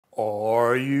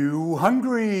Are you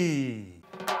hungry?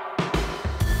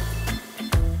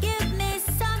 Give me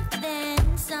something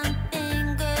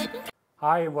good.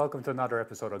 Hi and welcome to another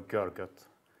episode of Görgött.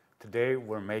 Today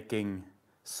we're making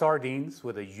sardines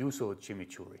with a Yuzu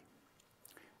Chimichurri.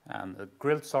 And the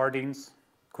grilled sardines,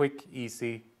 quick,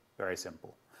 easy, very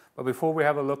simple. But before we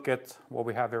have a look at what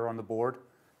we have here on the board,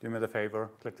 do me the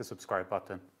favor, click the subscribe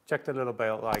button, check the little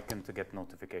bell icon to get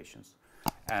notifications.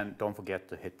 And don't forget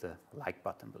to hit the like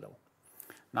button below.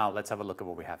 Now let's have a look at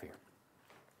what we have here.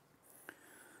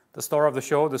 The star of the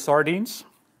show, the sardines.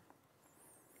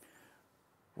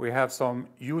 We have some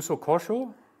Yuzu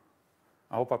Kosho.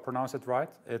 I hope I pronounced it right.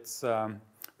 It's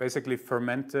basically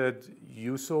fermented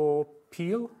yuzu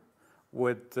peel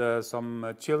with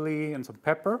some chili and some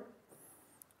pepper.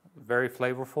 Very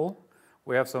flavorful.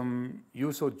 We have some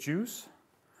Yuzu Juice.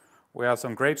 We have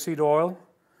some Grape Seed Oil,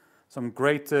 some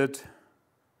grated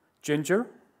ginger.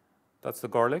 That's the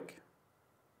garlic.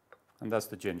 And that's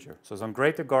the ginger. So some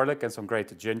grated garlic and some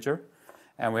grated ginger.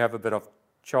 And we have a bit of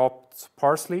chopped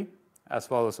parsley as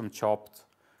well as some chopped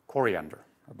coriander,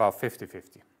 about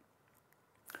 50-50.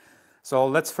 So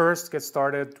let's first get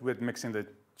started with mixing the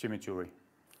chimichurri.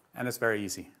 And it's very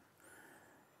easy.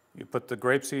 You put the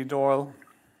grapeseed oil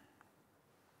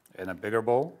in a bigger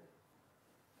bowl.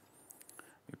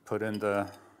 You put in the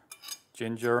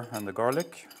ginger and the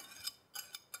garlic.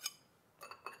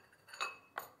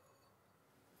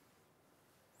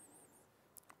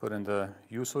 Put in the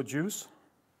yuzu juice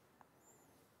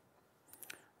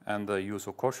and the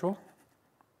Yuzu Kosho.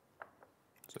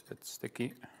 It's a bit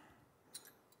sticky.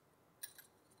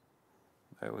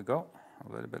 There we go.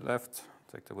 A little bit left.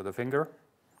 Take it with a finger.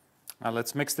 Now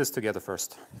let's mix this together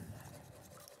first.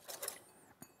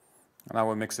 And now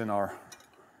we'll mix in our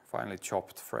finely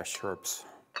chopped fresh herbs.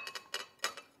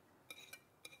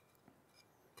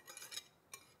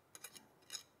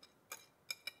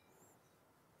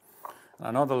 I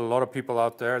know there are a lot of people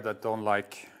out there that don't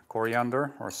like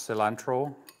coriander or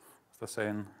cilantro, as they say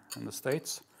in the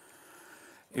States.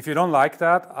 If you don't like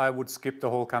that, I would skip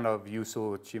the whole kind of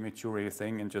Yuzu chimichurri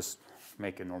thing and just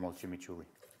make a normal chimichurri.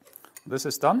 This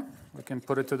is done. We can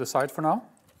put it to the side for now.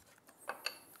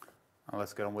 Now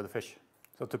let's get on with the fish.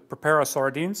 So to prepare our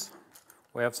sardines,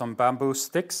 we have some bamboo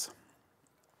sticks.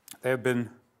 They have been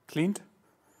cleaned.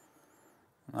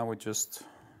 Now we just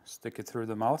stick it through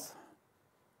the mouth.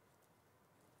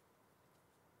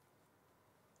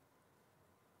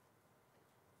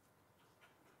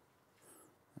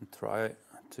 And try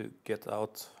to get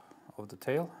out of the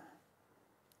tail.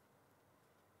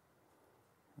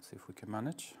 Let's see if we can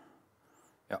manage.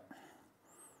 Yeah.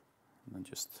 And then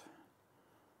just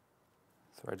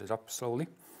thread it up slowly.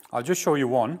 I'll just show you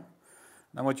one.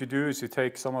 Then what you do is you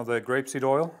take some of the grapeseed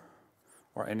oil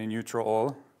or any neutral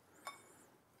oil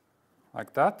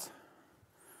like that.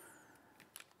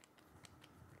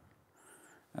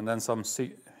 And then some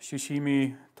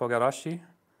Shischimi Togarashi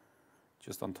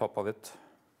just on top of it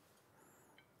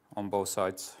on both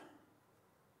sides.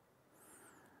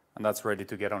 And that's ready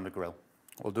to get on the grill.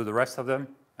 We'll do the rest of them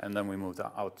and then we move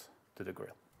that out to the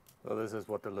grill. So this is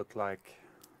what they look like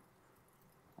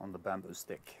on the bamboo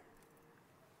stick.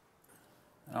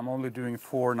 And I'm only doing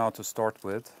 4 now to start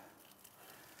with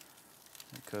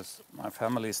because my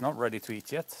family is not ready to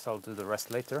eat yet, so I'll do the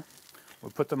rest later.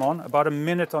 We'll put them on about a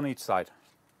minute on each side.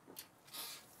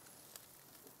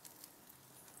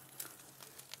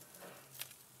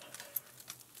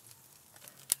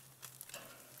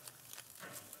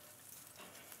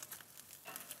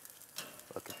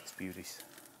 Look at these beauties.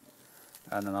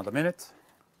 And another minute.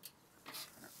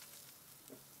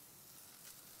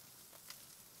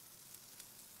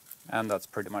 And that's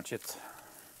pretty much it.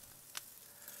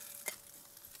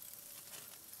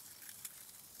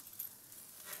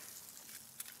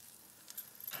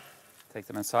 Take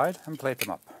them inside and plate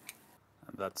them up.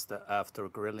 And that's the after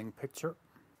grilling picture.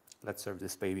 Let's serve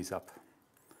these babies up.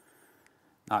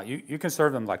 Now you can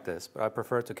serve them like this, but I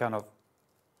prefer to kind of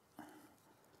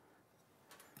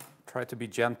try to be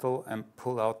gentle and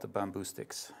pull out the bamboo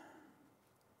sticks.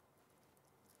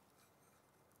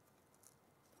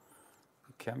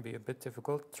 It can be a bit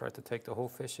difficult. Try to take the whole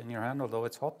fish in your hand, although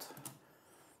it's hot.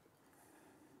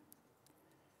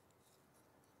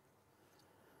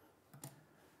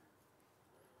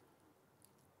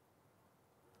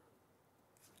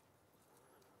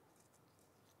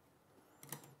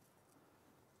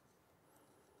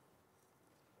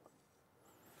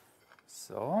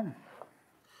 So,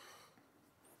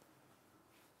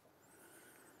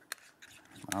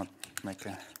 I'll make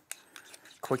a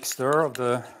quick stir of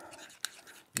the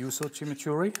Yuzu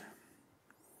Chimichurri.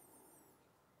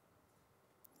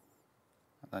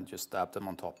 and then just dab them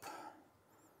on top.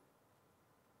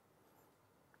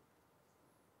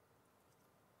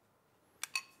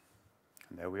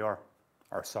 And there we are,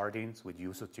 our sardines with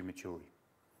Yuzu Chimichurri.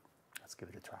 Let's give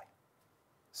it a try.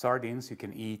 Sardines you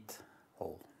can eat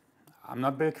whole. I'm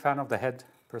not a big fan of the head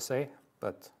per se,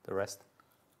 but the rest.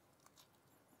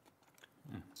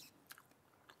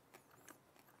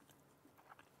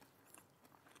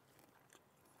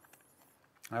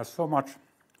 There's so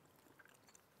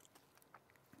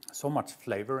much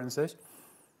flavor in this.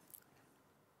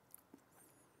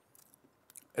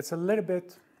 It's a little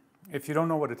bit, if you don't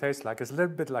know what it tastes like, it's a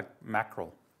little bit like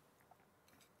mackerel.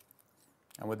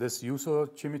 And with this Yuzu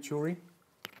Chimichurri,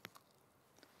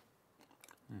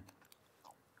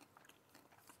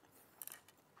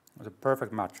 it's a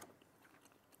perfect match.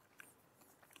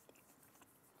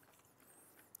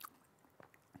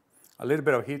 A little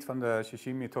bit of heat from the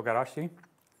Shischimi Togarashi.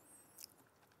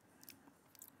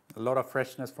 A lot of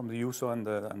freshness from the yuzu and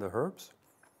the herbs.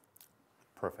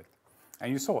 Perfect. And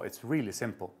you saw, it's really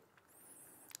simple.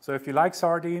 So if you like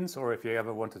sardines, or if you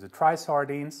ever wanted to try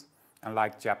sardines and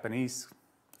like Japanese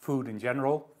food in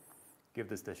general, give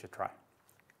this dish a try.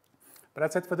 But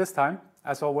that's it for this time.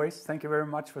 As always, thank you very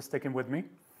much for sticking with me.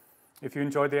 If you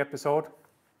enjoyed the episode,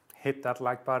 hit that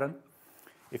like button.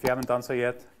 If you haven't done so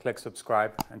yet, click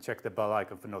subscribe and check the bell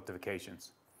icon for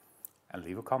notifications. And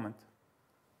leave a comment.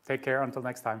 Take care until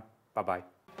next time.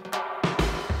 Bye-bye.